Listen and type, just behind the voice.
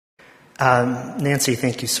Nancy,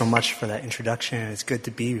 thank you so much for that introduction. It's good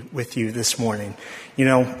to be with you this morning. You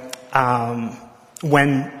know,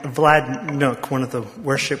 when Vlad Nook, one of the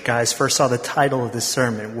worship guys, first saw the title of this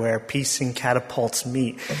sermon, Where Peace and Catapults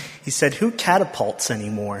Meet, he said, "Who catapults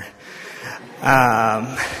anymore?" To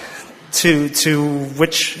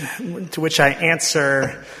which I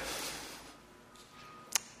answer,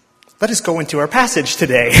 let us go into our passage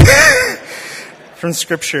today from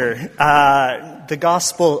Scripture. The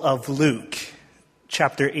Gospel of Luke,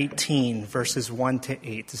 chapter 18, verses 1 to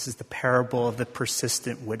 8. This is the parable of the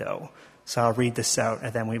persistent widow. So I'll read this out,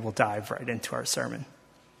 and then we will dive right into our sermon.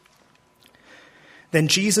 Then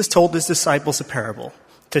Jesus told his disciples a parable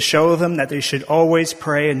to show them that they should always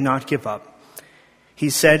pray and not give up. He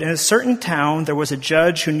said, in a certain town there was a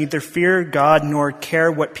judge who neither feared God nor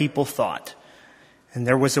cared what people thought. And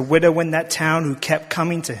there was a widow in that town who kept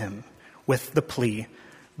coming to him with the plea,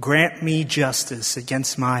 "Grant me justice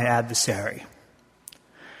against my adversary."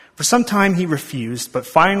 For some time he refused, but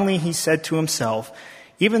finally he said to himself,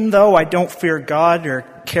 "Even though I don't fear God or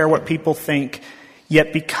care what people think,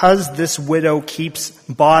 yet because this widow keeps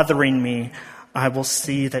bothering me, I will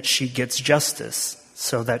see that she gets justice,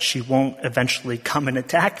 so that she won't eventually come and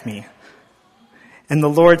attack me." And the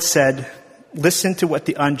Lord said, "Listen to what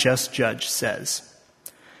the unjust judge says.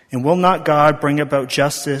 And will not God bring about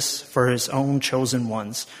justice for his own chosen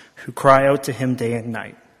ones who cry out to him day and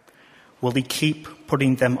night? Will he keep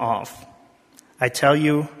putting them off? I tell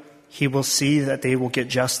you, he will see that they will get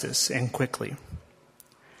justice, and quickly.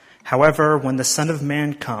 However, when the Son of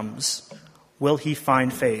Man comes, will he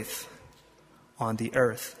find faith on the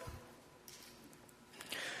earth?"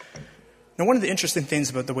 Now, one of the interesting things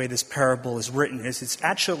about the way this parable is written is it's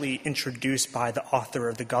actually introduced by the author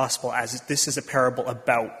of the gospel as this is a parable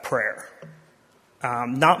about prayer.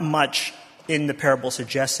 Not much in the parable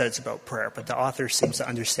suggests that it's about prayer, but the author seems to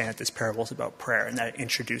understand that this parable is about prayer and that it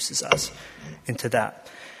introduces us into that.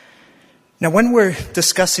 Now, when we're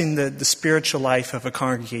discussing the spiritual life of a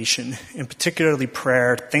congregation, and particularly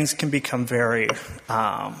prayer, things can become very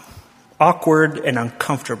awkward and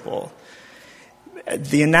uncomfortable.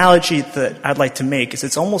 The analogy that I'd like to make is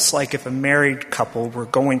it's almost like if a married couple were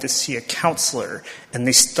going to see a counselor and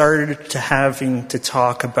they started to having to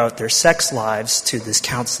talk about their sex lives to this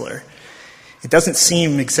counselor. It doesn't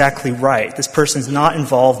seem exactly right. This person's not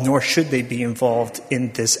involved, nor should they be involved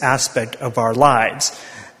in this aspect of our lives.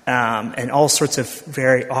 And all sorts of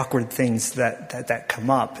very awkward things that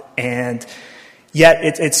come up. And yet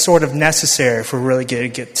it's sort of necessary if we're really going to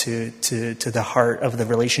get to the heart of the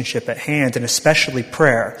relationship at hand, and especially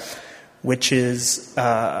prayer, which is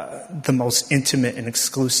the most intimate and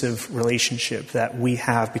exclusive relationship that we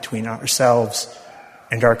have between ourselves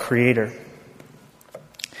and our Creator.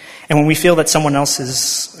 And when we feel that someone else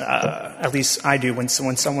is, at least I do, when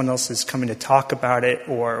someone else is coming to talk about it,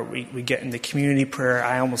 or we get into community prayer,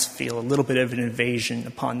 I almost feel a little bit of an invasion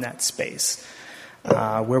upon that space,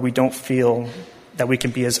 where we don't feel that we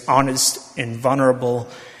can be as honest and vulnerable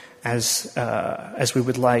as we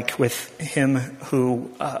would like with him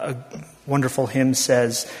who, a wonderful hymn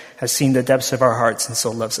says, has seen the depths of our hearts and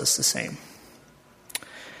so loves us the same.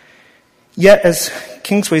 Yet, as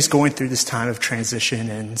Kingsway is going through this time of transition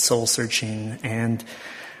and soul searching, and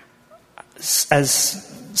as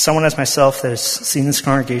someone as myself that has seen this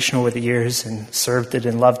congregation over the years and served it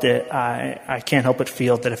and loved it, I can't help but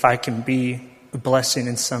feel that if I can be a blessing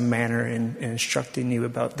in some manner in instructing you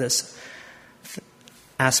about this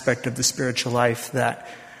aspect of the spiritual life, that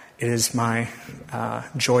it is my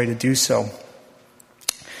joy to do so.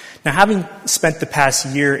 Now, having spent the past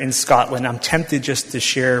year in Scotland, I'm tempted just to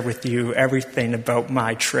share with you everything about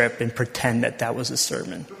my trip and pretend that was a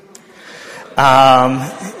sermon.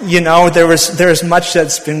 There's much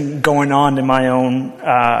that's been going on in my own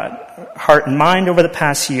heart and mind over the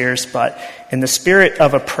past years, but in the spirit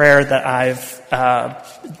of a prayer that I've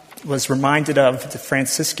was reminded of, the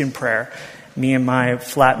Franciscan prayer, me and my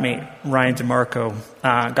flatmate, Ryan DeMarco,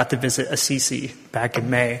 got to visit Assisi back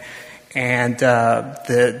in May. And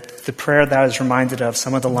the prayer that I was reminded of,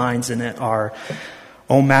 some of the lines in it are,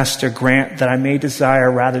 "O Master, grant that I may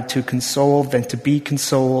desire rather to console than to be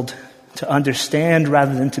consoled, to understand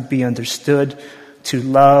rather than to be understood, to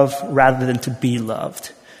love rather than to be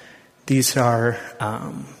loved." These are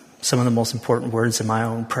some of the most important words in my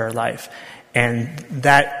own prayer life. And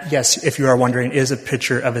that, yes, if you are wondering, is a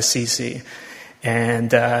picture of Assisi.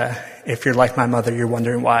 And if you're like my mother, you're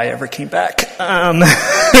wondering why I ever came back. But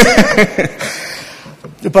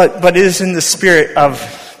it is in the spirit of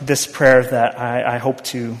this prayer that I hope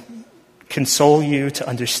to console you, to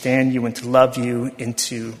understand you, and to love you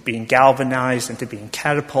into being galvanized, into being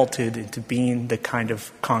catapulted, into being the kind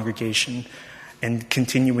of congregation and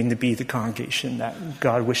continuing to be the congregation that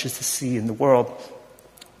God wishes to see in the world.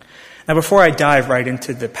 Now, before I dive right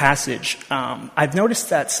into the passage, I've noticed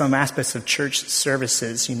that some aspects of church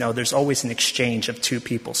services, there's always an exchange of two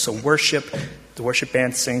people. So worship, the worship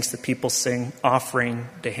band sings, the people sing, offering,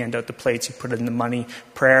 they hand out the plates, you put in the money.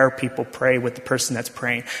 Prayer, people pray with the person that's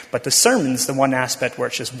praying. But the sermon's the one aspect where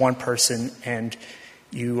it's just one person and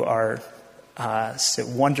you are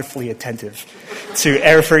wonderfully attentive to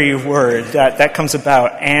every word that comes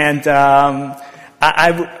about. And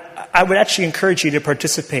I would actually encourage you to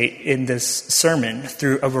participate in this sermon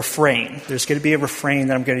through a refrain. There's going to be a refrain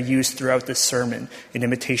that I'm going to use throughout this sermon in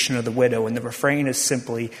imitation of the widow. And the refrain is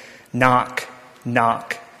simply, knock,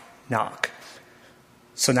 knock, knock.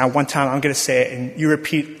 So now one time I'm going to say it and you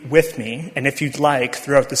repeat with me. And if you'd like,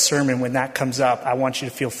 throughout the sermon, when that comes up, I want you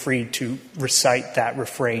to feel free to recite that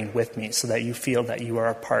refrain with me so that you feel that you are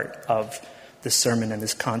a part of the sermon and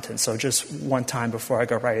this content. So just one time before I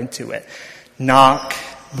go right into it. Knock,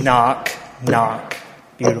 knock, knock.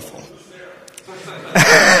 Beautiful.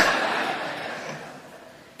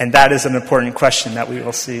 And that is an important question that we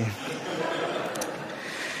will see.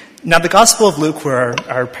 Now, the Gospel of Luke, where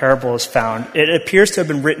our parable is found, it appears to have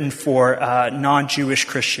been written for non-Jewish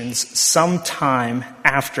Christians sometime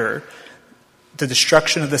after the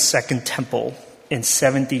destruction of the Second Temple in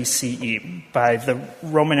 70 CE by the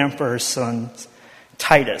Roman Emperor's son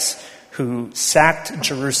Titus, who sacked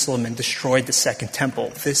Jerusalem and destroyed the Second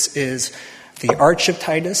Temple. This is the Arch of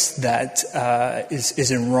Titus that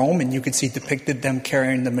is in Rome, and you can see depicted them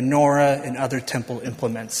carrying the menorah and other temple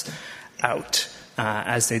implements out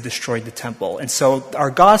as they destroyed the temple. And so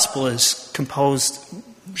our gospel is composed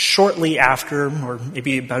shortly after, or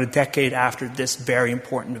maybe about a decade after, this very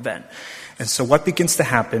important event. And so what begins to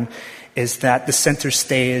happen is that the center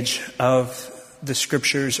stage of the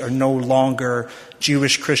scriptures are no longer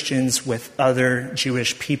Jewish Christians with other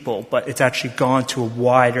Jewish people, but it's actually gone to a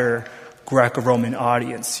wider Greco-Roman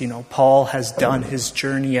audience. Paul has done his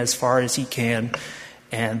journey as far as he can,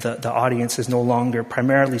 and the audience is no longer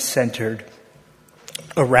primarily centered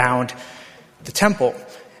around the temple.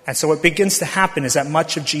 And so what begins to happen is that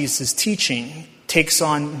much of Jesus' teaching takes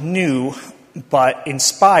on new but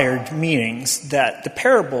inspired meanings that the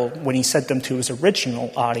parable, when he said them to his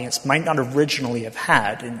original audience, might not originally have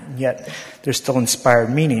had, and yet they're still inspired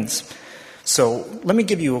meanings. So let me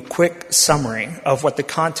give you a quick summary of what the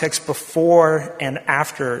context before and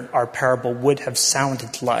after our parable would have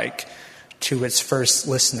sounded like to its first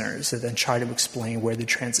listeners, and then try to explain where the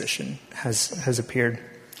transition has appeared.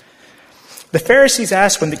 The Pharisees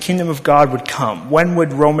asked when the kingdom of God would come. When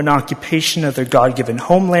would Roman occupation of their God-given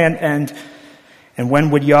homeland end? And when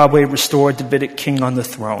would Yahweh restore a Davidic king on the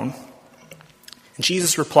throne? And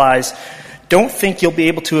Jesus replies, don't think you'll be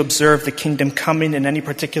able to observe the kingdom coming in any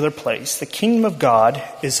particular place. The kingdom of God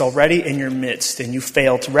is already in your midst, and you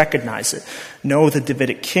fail to recognize it. No, the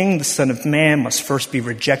Davidic king, the Son of Man, must first be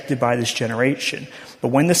rejected by this generation. But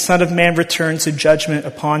when the Son of Man returns to judgment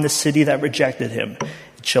upon the city that rejected him,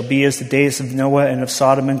 it shall be as the days of Noah and of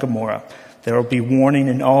Sodom and Gomorrah. There will be warning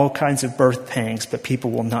and all kinds of birth pangs, but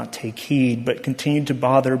people will not take heed, but continue to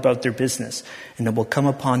bother about their business, and it will come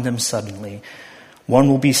upon them suddenly. One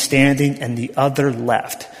will be standing and the other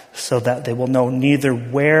left, so that they will know neither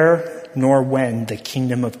where nor when the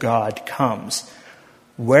kingdom of God comes.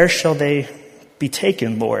 Where shall they be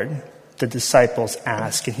taken, Lord? The disciples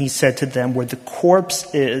asked. And he said to them, where the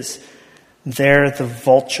corpse is, there the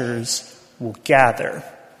vultures will gather.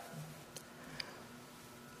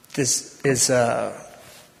 This is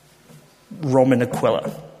Roman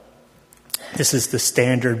Aquila. This is the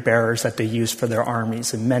standard bearers that they use for their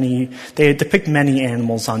armies. And they depict many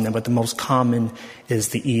animals on them, but the most common is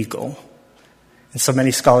the eagle. And so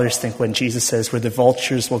many scholars think when Jesus says where the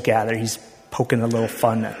vultures will gather, he's poking a little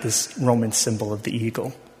fun at this Roman symbol of the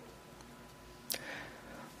eagle.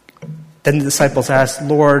 Then the disciples asked,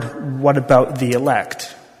 Lord, what about the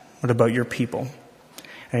elect? What about your people?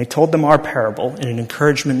 And he told them our parable in an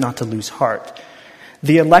encouragement not to lose heart.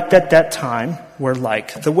 The elect at that time were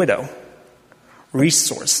like the widow,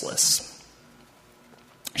 resourceless.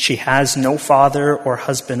 She has no father or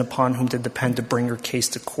husband upon whom to depend to bring her case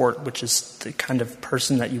to court, which is the kind of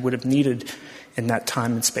person that you would have needed in that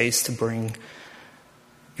time and space to bring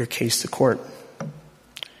your case to court.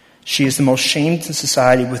 She is the most shamed in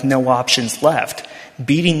society with no options left.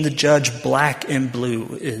 Beating the judge black and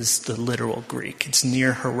blue is the literal Greek. It's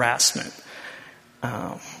near harassment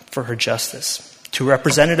for her justice. To a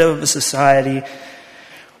representative of a society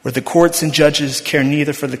where the courts and judges care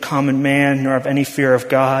neither for the common man nor have any fear of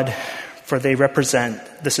God, for they represent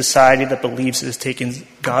the society that believes it has taken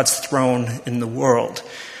God's throne in the world.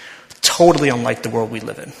 Totally unlike the world we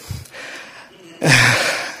live in.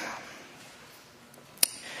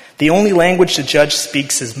 The only language the judge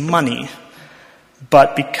speaks is money,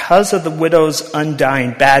 but because of the widow's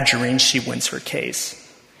undying badgering, she wins her case.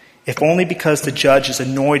 If only because the judge is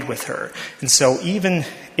annoyed with her. And so even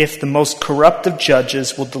if the most corrupt of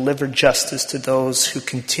judges will deliver justice to those who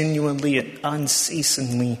continually and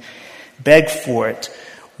unceasingly beg for it,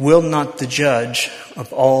 will not the judge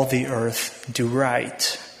of all the earth do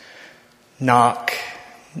right? Knock,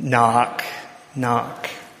 knock,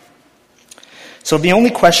 knock. So the only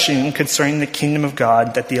question concerning the kingdom of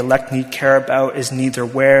God that the elect need care about is neither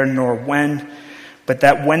where nor when, but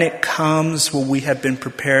that when it comes, will we have been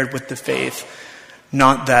prepared with the faith,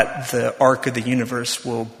 not that the arc of the universe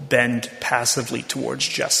will bend passively towards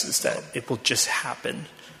justice, that it will just happen,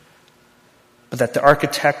 but that the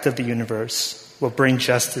architect of the universe will bring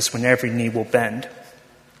justice when every knee will bend.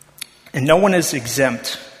 And no one is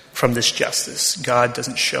exempt from this justice. God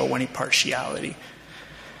doesn't show any partiality.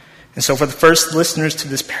 And so for the first listeners to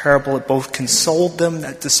this parable, it both consoled them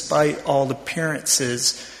that despite all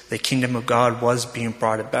appearances, the kingdom of God was being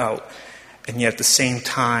brought about, and yet at the same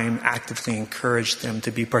time actively encouraged them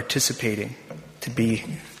to be participating, to be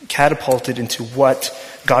catapulted into what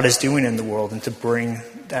God is doing in the world, and to bring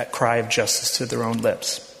that cry of justice to their own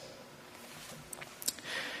lips.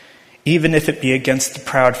 Even if it be against the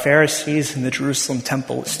proud Pharisees and the Jerusalem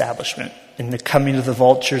temple establishment, in the coming of the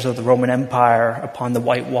vultures of the Roman Empire upon the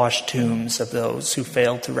whitewashed tombs of those who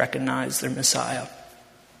failed to recognize their Messiah.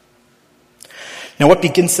 Now, what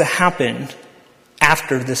begins to happen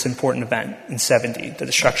after this important event in 70, the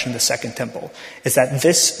destruction of the Second Temple, is that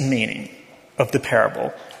this meaning of the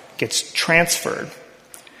parable gets transferred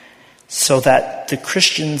so that the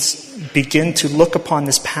Christians begin to look upon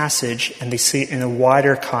this passage and they see it in a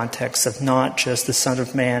wider context of not just the Son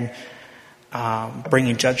of Man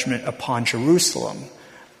bringing judgment upon Jerusalem,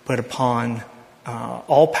 but upon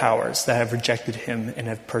all powers that have rejected him and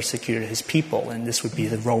have persecuted his people. And this would be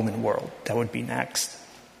the Roman world. That would be next.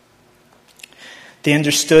 They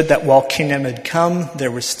understood that while kingdom had come,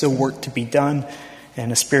 there was still work to be done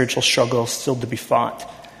and a spiritual struggle still to be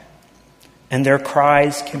fought. And their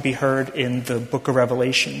cries can be heard in the book of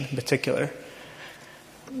Revelation in particular,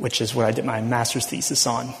 which is what I did my master's thesis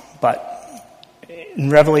on. But in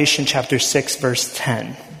Revelation chapter 6, verse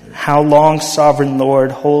 10, "How long, sovereign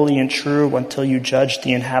Lord, holy and true, until you judge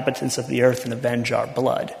the inhabitants of the earth and avenge our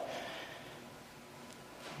blood?"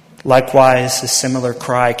 Likewise, a similar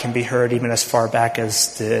cry can be heard even as far back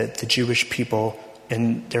as the Jewish people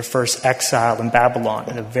in their first exile in Babylon,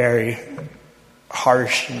 in a very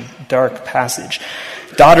harsh and dark passage.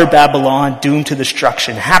 "Daughter Babylon, doomed to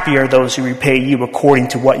destruction, happy are those who repay you according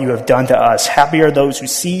to what you have done to us. Happy are those who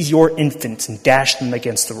seize your infants and dash them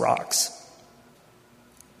against the rocks."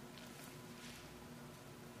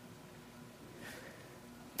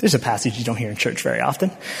 There's a passage you don't hear in church very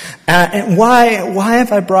often. And why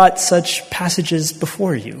have I brought such passages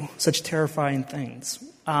before you, such terrifying things?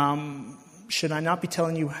 Should I not be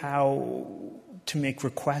telling you how to make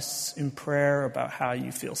requests in prayer about how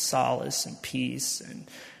you feel solace and peace and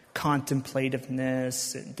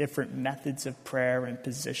contemplativeness and different methods of prayer and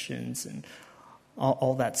positions and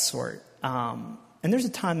all that sort? And there's a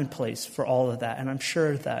time and place for all of that, and I'm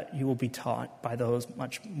sure that you will be taught by those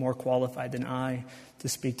much more qualified than I to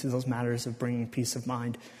speak to those matters of bringing peace of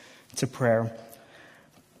mind to prayer.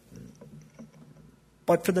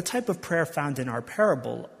 But for the type of prayer found in our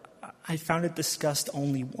parable, I found it discussed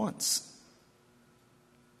only once.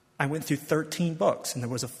 I went through 13 books, and there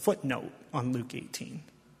was a footnote on Luke 18.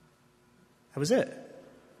 That was it.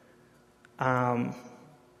 And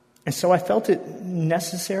so I felt it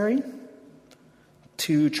necessary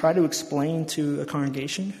to try to explain to a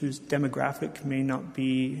congregation whose demographic may not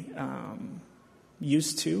be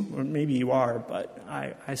used to, or maybe you are, but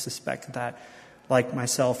I suspect that, like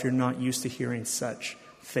myself, you're not used to hearing such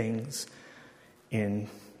things in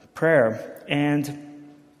prayer. And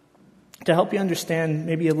to help you understand,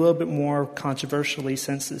 maybe a little bit more controversially,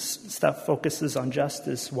 since this stuff focuses on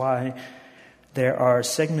justice, why there are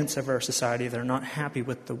segments of our society that are not happy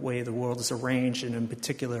with the way the world is arranged, and in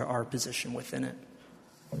particular our position within it,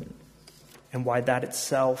 and why that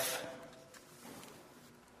itself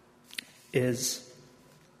is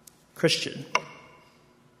Christian.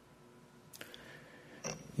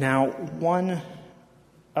 Now, one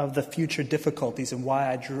of the future difficulties and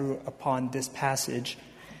why I drew upon this passage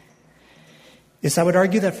is I would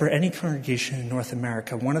argue that for any congregation in North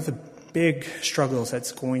America, one of the big struggles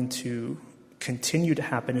that's going to continue to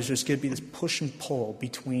happen is there's going to be this push and pull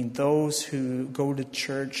between those who go to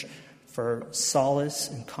church for solace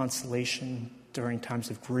and consolation during times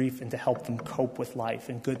of grief and to help them cope with life.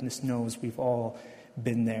 And goodness knows we've all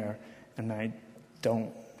been there, and I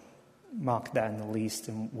don't mock that in the least,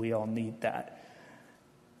 and we all need that.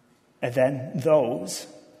 And then those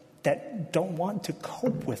that don't want to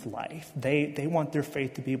cope with life, they want their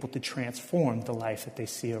faith to be able to transform the life that they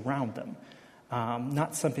see around them.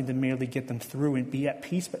 Not something to merely get them through and be at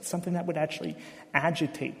peace, but something that would actually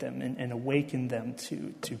agitate them and awaken them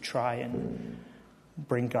to try and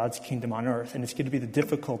bring God's kingdom on earth. And it's going to be the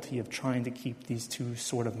difficulty of trying to keep these two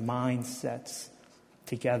sort of mindsets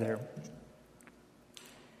together.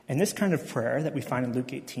 And this kind of prayer that we find in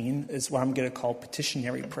Luke 18 is what I'm going to call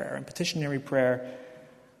petitionary prayer. And petitionary prayer,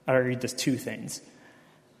 I read this two things.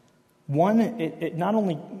 One, it not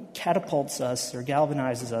only catapults us or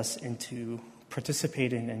galvanizes us into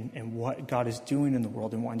participating in what God is doing in the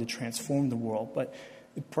world and wanting to transform the world, but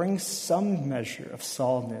it brings some measure of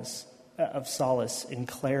solace and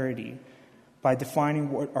clarity by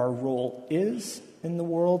defining what our role is in the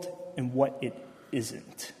world and what it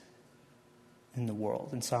isn't in the world.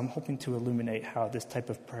 And so I'm hoping to illuminate how this type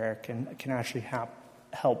of prayer can actually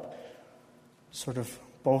help sort of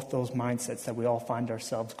both those mindsets that we all find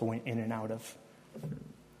ourselves going in and out of.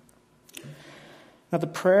 Now, the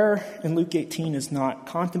prayer in Luke 18 is not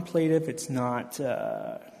contemplative. It's not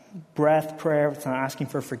breath prayer. It's not asking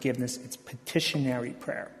for forgiveness. It's petitionary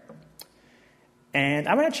prayer. And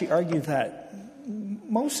I would actually argue that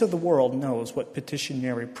most of the world knows what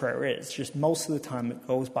petitionary prayer is. Just most of the time it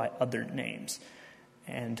goes by other names.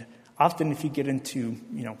 And often if you get into,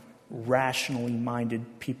 rationally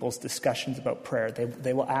minded people's discussions about prayer,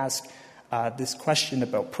 they will ask this question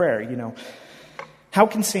about prayer, how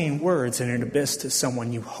can saying words in an abyss to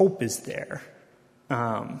someone you hope is there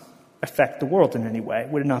affect the world in any way?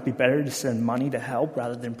 Would it not be better to send money to help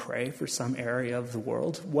rather than pray for some area of the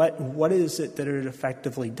world? What is it that it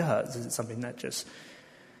effectively does? Is it something that just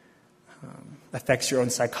affects your own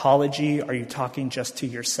psychology? Are you talking just to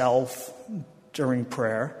yourself during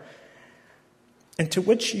prayer? And to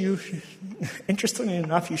which you, interestingly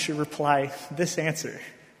enough, you should reply this answer.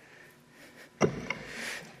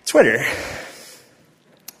 Twitter.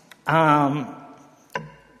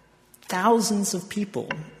 Thousands of people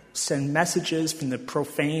send messages from the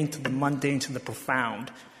profane to the mundane to the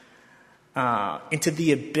profound into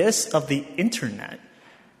the abyss of the internet.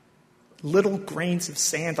 Little grains of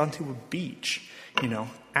sand onto a beach,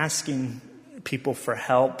 asking people for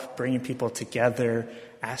help, bringing people together,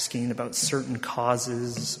 asking about certain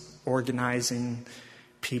causes, organizing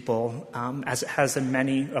people, as it has in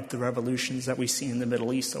many of the revolutions that we see in the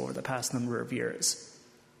Middle East over the past number of years.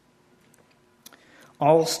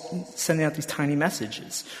 All sending out these tiny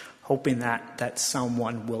messages, hoping that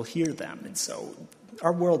someone will hear them. And so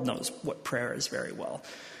our world knows what prayer is very well.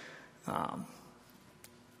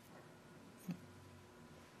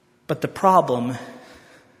 But the problem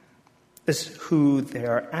is who they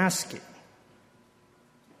are asking.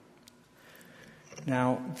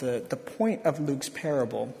 Now, the point of Luke's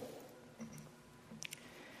parable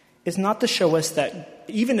is not to show us that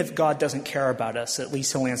even if God doesn't care about us, at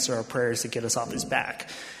least he'll answer our prayers to get us off his back.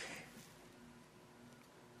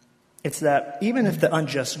 It's that even if the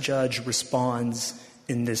unjust judge responds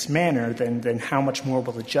in this manner, then how much more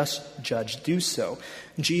will the just judge do so?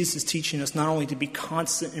 And Jesus is teaching us not only to be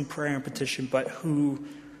constant in prayer and petition, but who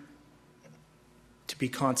to be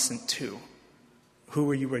constant to. Who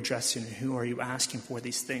are you addressing and who are you asking for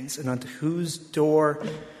these things? And unto whose door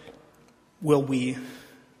will we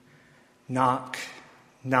knock,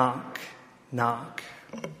 knock, knock?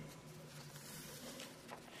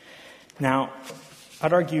 Now,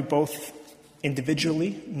 I'd argue both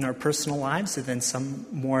individually in our personal lives and then some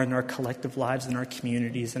more in our collective lives, in our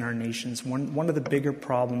communities, in our nations. One of the bigger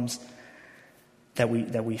problems that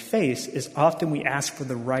we face is often we ask for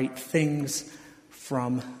the right things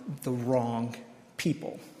from the wrong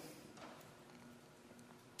people.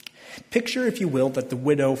 Picture, if you will, that the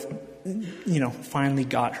widow, finally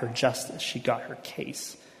got her justice. She got her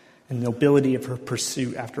case and the nobility of her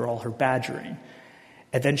pursuit after all her badgering.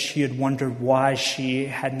 And then she had wondered why she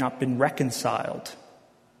had not been reconciled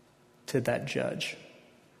to that judge.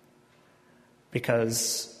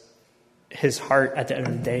 Because his heart at the end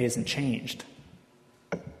of the day isn't changed.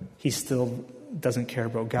 He still doesn't care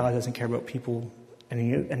about God, doesn't care about people,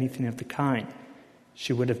 anything of the kind.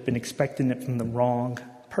 She would have been expecting it from the wrong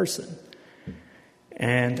person.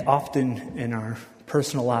 And often in our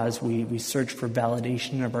personal lives, we search for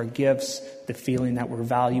validation of our gifts, the feeling that we're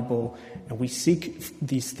valuable, and we seek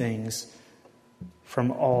these things from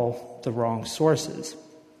all the wrong sources.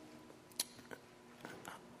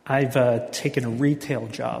 I've taken a retail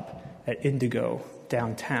job at Indigo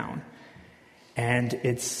downtown, and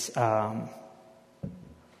it's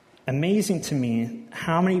amazing to me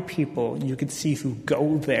how many people you could see who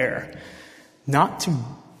go there not to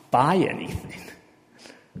buy anything.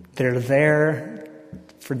 They're there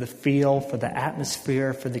for the feel, for the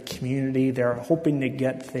atmosphere, for the community. They're hoping to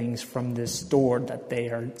get things from this store that they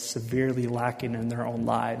are severely lacking in their own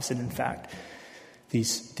lives. And in fact,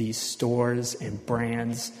 these stores and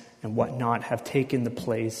brands and whatnot have taken the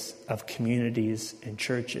place of communities and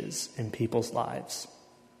churches in people's lives.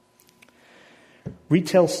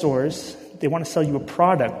 Retail stores, they want to sell you a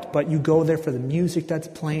product, but you go there for the music that's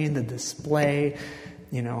playing, the display.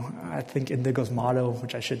 You know, I think Indigo's motto,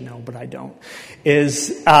 which I should know, but I don't, is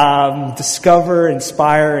discover,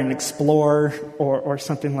 inspire, and explore, or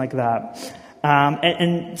something like that.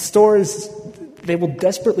 And stores, they will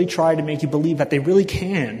desperately try to make you believe that they really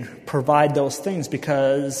can provide those things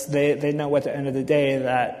because they know at the end of the day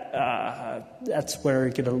that that's where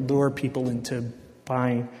it can lure people into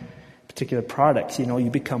buying particular products. You know, you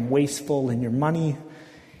become wasteful in your money,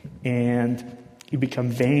 and you become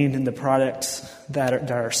vain in the products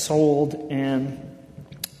that are sold, and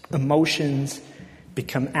emotions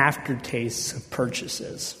become aftertastes of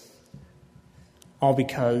purchases. All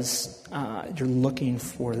because you're looking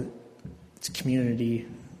for this community,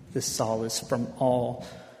 this solace from all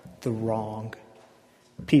the wrong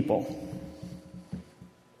people.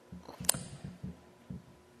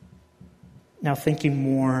 Now, thinking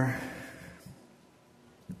more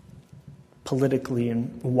politically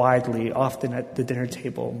and widely, often at the dinner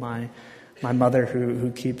table, my mother,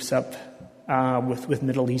 who keeps up with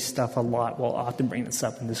Middle East stuff a lot, will often bring this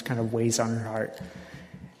up, and this kind of weighs on her heart.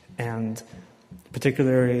 And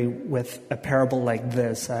particularly with a parable like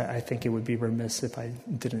this, I think it would be remiss if I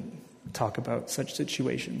didn't talk about such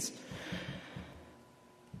situations.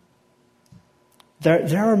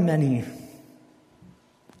 There are many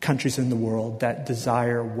countries in the world that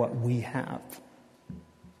desire what we have.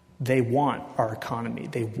 They want our economy,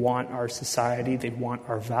 they want our society, they want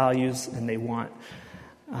our values, and they want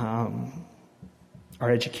our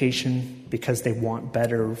education because they want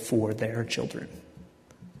better for their children.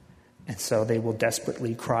 And so they will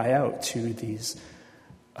desperately cry out to these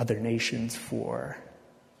other nations for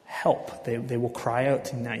help. They will cry out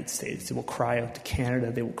to the United States, they will cry out to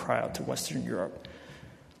Canada, they will cry out to Western Europe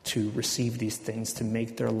to receive these things to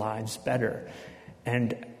make their lives better.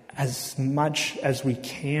 And as much as we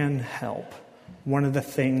can help, one of the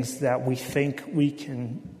things that we think we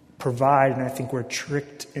can provide, and I think we're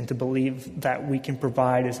tricked into believe that we can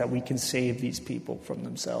provide, is that we can save these people from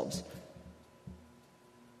themselves.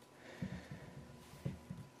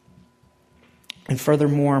 And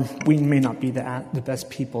furthermore, we may not be the best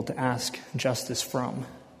people to ask justice from.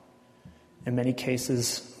 In many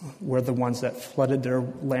cases, we're the ones that flooded their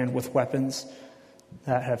land with weapons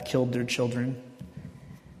that have killed their children.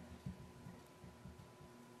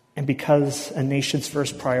 And because a nation's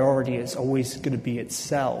first priority is always going to be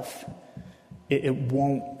itself, it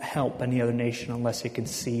won't help any other nation unless it can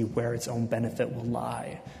see where its own benefit will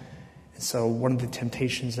lie. And so one of the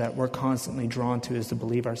temptations that we're constantly drawn to is to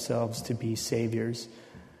believe ourselves to be saviors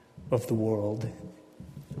of the world.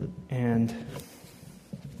 And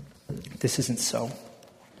this isn't so.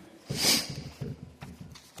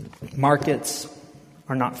 Markets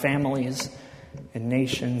are not families, and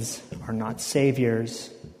nations are not saviors.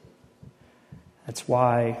 That's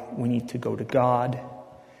why we need to go to God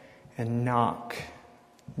and knock,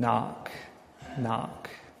 knock, knock.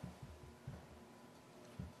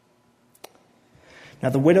 Now,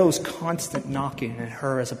 the widow's constant knocking, and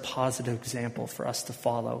her as a positive example for us to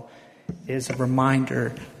follow, is a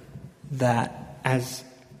reminder that as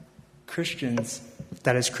Christians,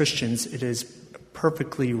 it is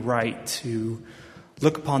perfectly right to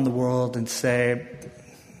look upon the world and say,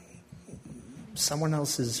 someone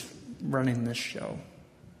else is running this show.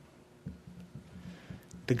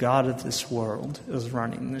 The God of this world is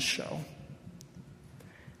running this show.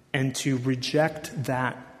 And to reject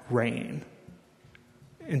that reign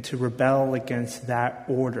and to rebel against that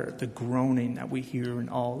order, the groaning that we hear in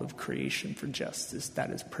all of creation for justice, that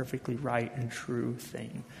is perfectly right and true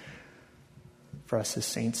thing for us as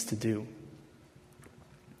saints to do.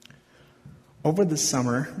 Over the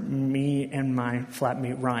summer, me and my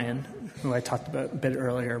flatmate Ryan, who I talked about a bit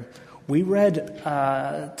earlier, we read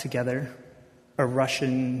together a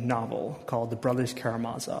Russian novel called The Brothers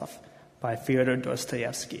Karamazov by Fyodor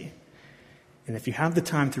Dostoevsky. And if you have the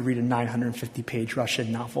time to read a 950-page Russian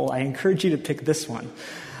novel, I encourage you to pick this one.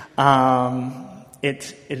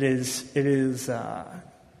 It is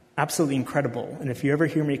absolutely incredible. And if you ever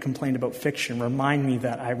hear me complain about fiction, remind me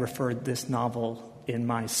that I referred this novel in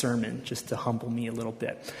my sermon, just to humble me a little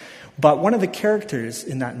bit. But one of the characters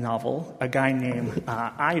in that novel, a guy named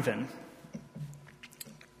Ivan,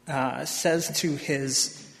 says to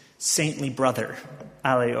his saintly brother,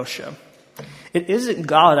 Alyosha, "It isn't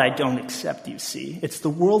God I don't accept, you see. It's the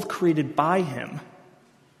world created by him.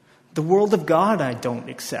 The world of God I don't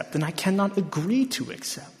accept, and I cannot agree to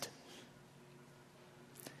accept."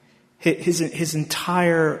 His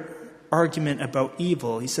entire argument about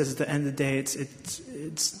evil, he says at the end of the day,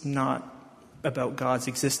 it's not about God's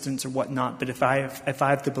existence or whatnot, but if I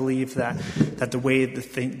have to believe that the way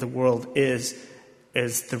the world is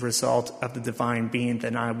the result of the divine being,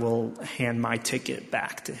 then I will hand my ticket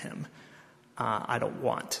back to him. I don't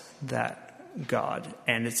want that God,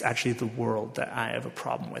 and it's actually the world that I have a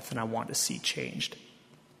problem with and I want to see changed.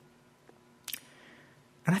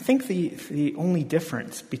 And I think the only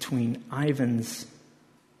difference between Ivan's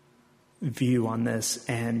view on this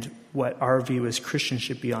and what our view as Christians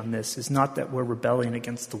should be on this is not that we're rebelling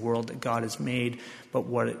against the world that God has made, but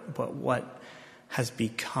what has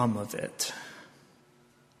become of it.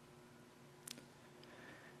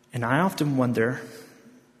 And I often wonder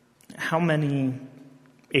how many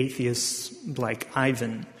atheists like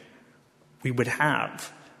Ivan we would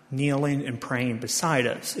have kneeling and praying beside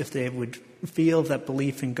us if they would feel that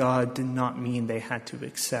belief in God did not mean they had to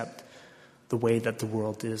accept the way that the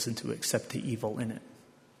world is and to accept the evil in it.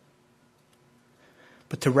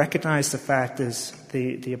 But to recognize the fact, as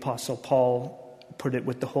the Apostle Paul put it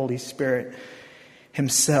with the Holy Spirit,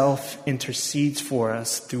 himself intercedes for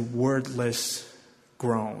us through wordless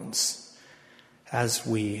groans as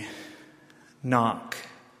we knock,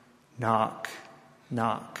 knock,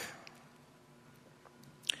 knock.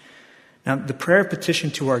 Now, the prayer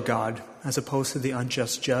petition to our God, as opposed to the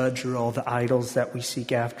unjust judge or all the idols that we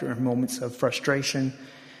seek after in moments of frustration,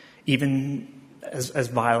 even as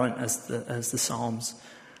violent as the Psalms,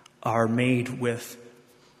 are made with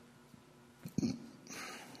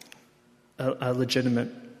a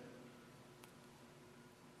legitimate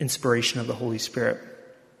inspiration of the Holy Spirit.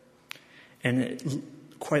 And it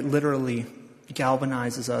quite literally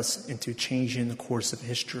galvanizes us into changing the course of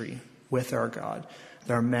history with our God.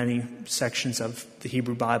 There are many sections of the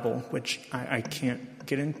Hebrew Bible which I can't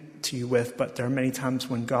get into you with, but there are many times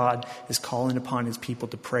when God is calling upon his people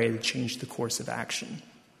to pray to change the course of action.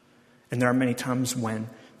 And there are many times when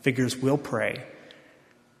figures will pray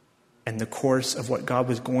and the course of what God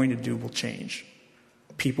was going to do will change.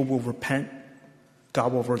 People will repent,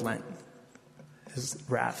 God will relent his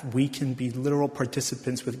wrath. We can be literal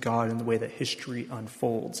participants with God in the way that history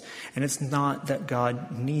unfolds. And it's not that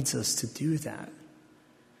God needs us to do that.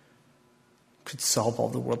 Could solve all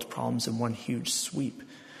the world's problems in one huge sweep,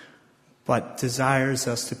 but desires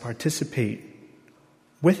us to participate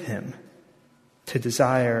with him, to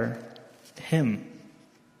desire him.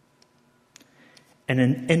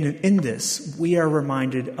 And in this, we are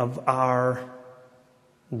reminded of our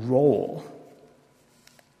role.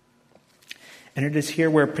 And it is here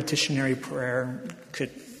where petitionary prayer could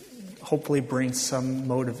hopefully bring some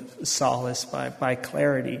mode of solace by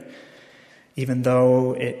clarity, even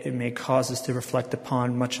though it may cause us to reflect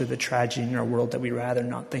upon much of the tragedy in our world that we'd rather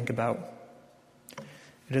not think about.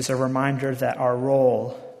 It is a reminder that our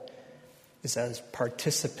role is as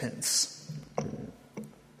participants,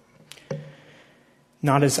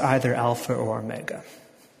 not as either Alpha or Omega.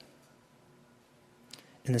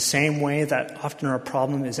 In the same way that often our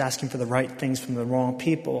problem is asking for the right things from the wrong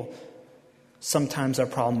people, sometimes our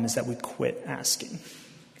problem is that we quit asking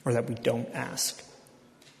or that we don't ask.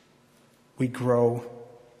 We grow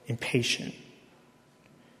impatient.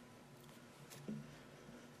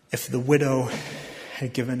 If the widow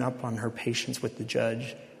had given up on her patience with the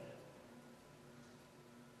judge,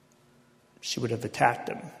 she would have attacked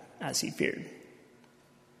him as he feared.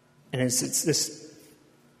 And it's this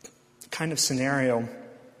kind of scenario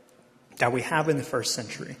that we have in the first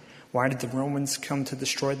century. Why did the Romans come to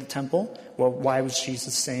destroy the temple? Well, why was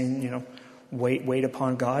Jesus saying, wait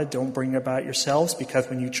upon God, don't bring it about yourselves? Because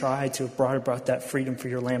when you tried to have brought about that freedom for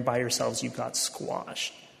your land by yourselves, you got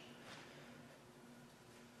squashed.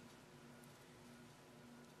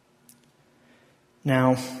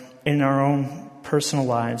 Now, in our own personal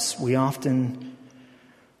lives, we often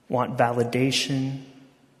want validation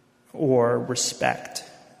or respect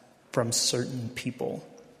from certain people.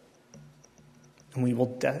 And we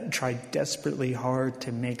will try desperately hard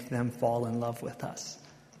to make them fall in love with us.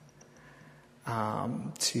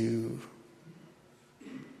 To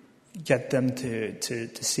get them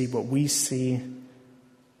to see what we see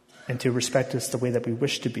and to respect us the way that we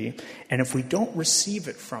wish to be. And if we don't receive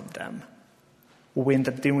it from them, what we end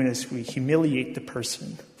up doing is we humiliate the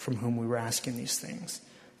person from whom we were asking these things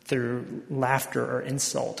through laughter or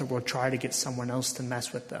insult, or we'll try to get someone else to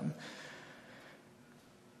mess with them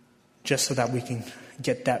just so that we can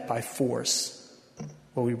get that by force,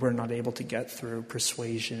 what we were not able to get through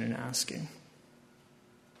persuasion and asking.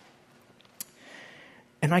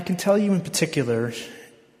 And I can tell you in particular,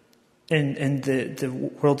 in the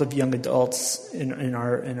world of young adults in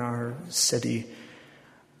our city,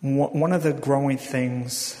 one of the growing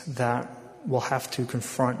things that we'll have to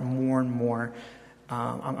confront more and more,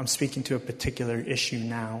 I'm speaking to a particular issue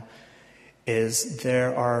now, is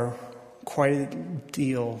there are quite a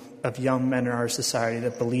deal of young men in our society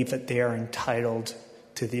that believe that they are entitled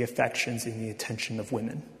to the affections and the attention of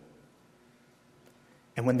women.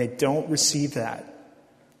 And when they don't receive that,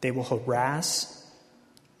 they will harass,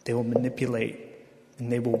 they will manipulate,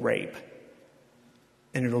 and they will rape.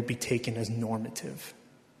 And it'll be taken as normative,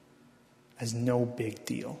 as no big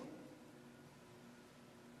deal.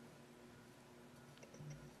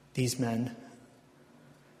 These men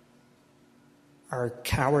are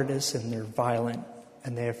cowardice and they're violent,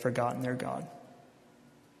 and they have forgotten their God.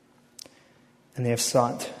 And they have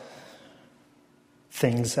sought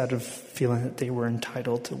things out of feeling that they were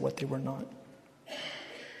entitled to what they were not.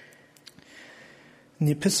 In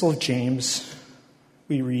the Epistle of James,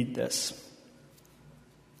 we read this.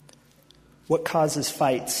 What causes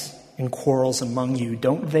fights and quarrels among you?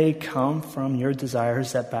 Don't they come from your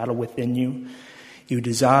desires that battle within you? You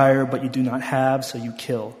desire, but you do not have, so you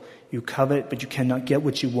kill. You covet, but you cannot get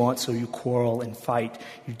what you want, so you quarrel and fight.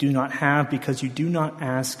 You do not have because you do not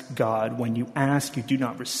ask God. When you ask, you do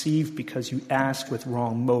not receive because you ask with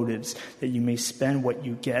wrong motives, that you may spend what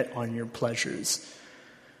you get on your pleasures.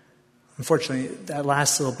 Unfortunately, that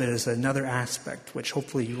last little bit is another aspect, which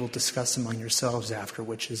hopefully you will discuss among yourselves after,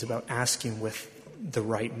 which is about asking with the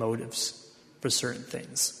right motives for certain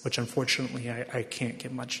things, which unfortunately I can't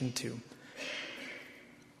get much into.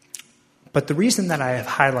 But the reason that I have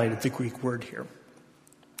highlighted the Greek word here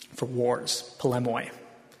for wars, polemoi,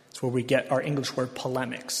 it's where we get our English word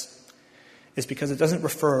polemics, is because it doesn't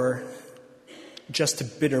refer just to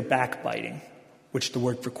bitter backbiting, which the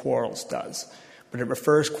word for quarrels does, but it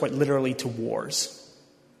refers quite literally to wars.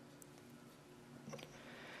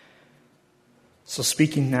 So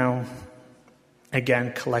speaking now,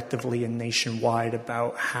 again, collectively and nationwide,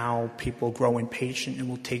 about how people grow impatient and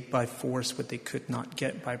will take by force what they could not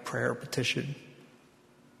get by prayer or petition.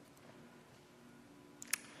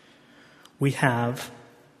 We have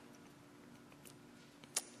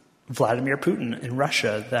Vladimir Putin in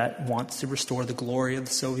Russia that wants to restore the glory of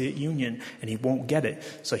the Soviet Union, and he won't get it.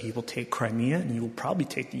 So he will take Crimea, and he will probably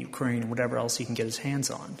take the Ukraine and whatever else he can get his hands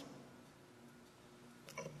on.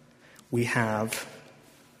 We have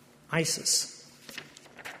ISIS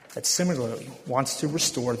that similarly wants to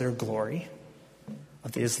restore their glory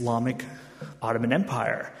of the Islamic Ottoman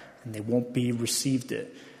Empire, and they won't be received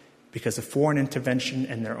it because of foreign intervention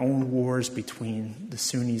and their own wars between the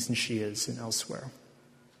Sunnis and Shias and elsewhere.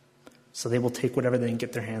 So they will take whatever they can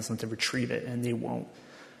get their hands on to retrieve it, and they won't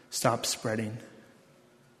stop spreading.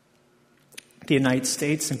 The United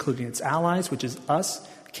States, including its allies, which is us,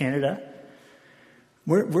 Canada,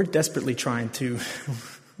 we're desperately trying to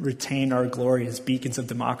retain our glory as beacons of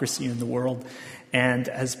democracy in the world. And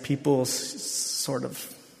as people sort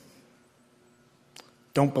of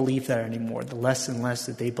don't believe that anymore, the less and less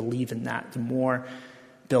that they believe in that, the more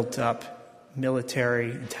built up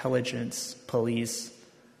military, intelligence, police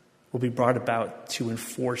will be brought about to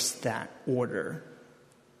enforce that order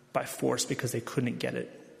by force because they couldn't get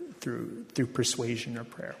it through persuasion or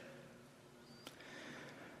prayer.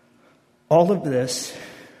 All of this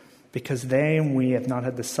because they and we have not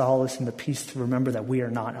had the solace and the peace to remember that we are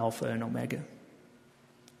not Alpha and Omega,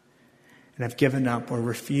 and have given up or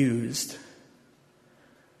refused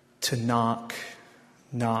to knock.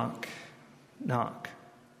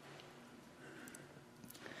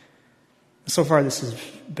 So far, this has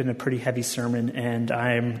been a pretty heavy sermon, and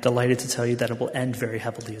I'm delighted to tell you that it will end very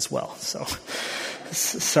heavily as well. So,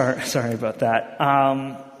 sorry about that.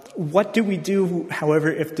 What do we do, however,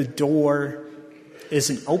 if the door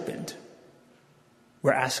isn't opened?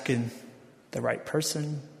 We're asking the right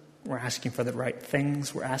person. We're asking for the right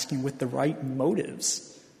things. We're asking with the right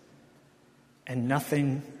motives, and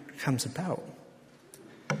nothing comes about.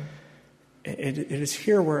 It is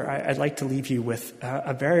here where I'd like to leave you with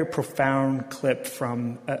a very profound clip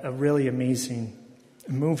from a really amazing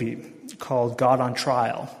movie called God on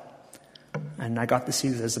Trial. And I got to see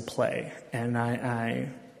this as a play. And I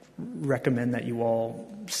recommend that you all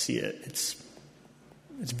see it.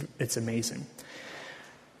 It's amazing.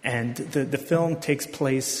 And the film takes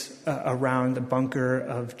place around a bunker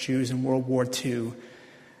of Jews in World War II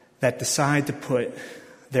that decide to put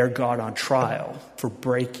their God on trial for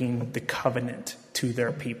breaking the covenant to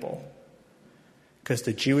their people. Because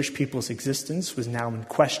the Jewish people's existence was now in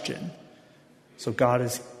question. So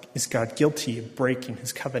is God guilty of breaking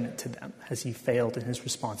his covenant to them? Has he failed in his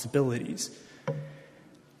responsibilities?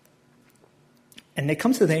 And they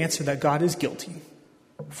come to the answer that God is guilty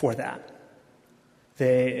for that.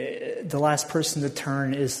 The last person to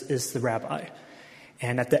turn is the rabbi.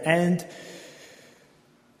 And at the end,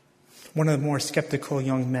 one of the more skeptical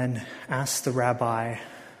young men asks the rabbi,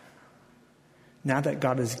 now that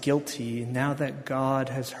God is guilty, now that God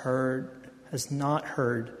has not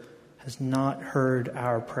heard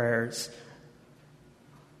our prayers,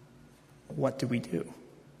 what do we do?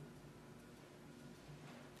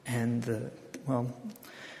 And the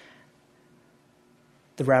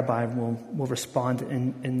rabbi will respond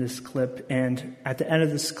in this clip, and at the end of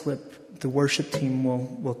this clip, the worship team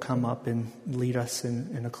will come up and lead us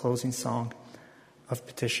in a closing song of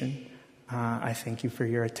petition. I thank you for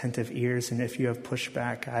your attentive ears, and if you have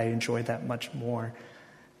pushback, I enjoy that much more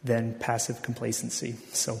than passive complacency.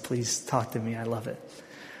 So please talk to me. I love it.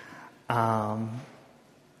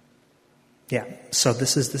 So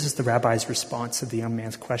this is the rabbi's response to the young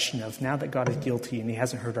man's question of, now that God is guilty and he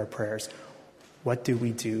hasn't heard our prayers, what do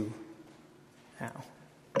we do now?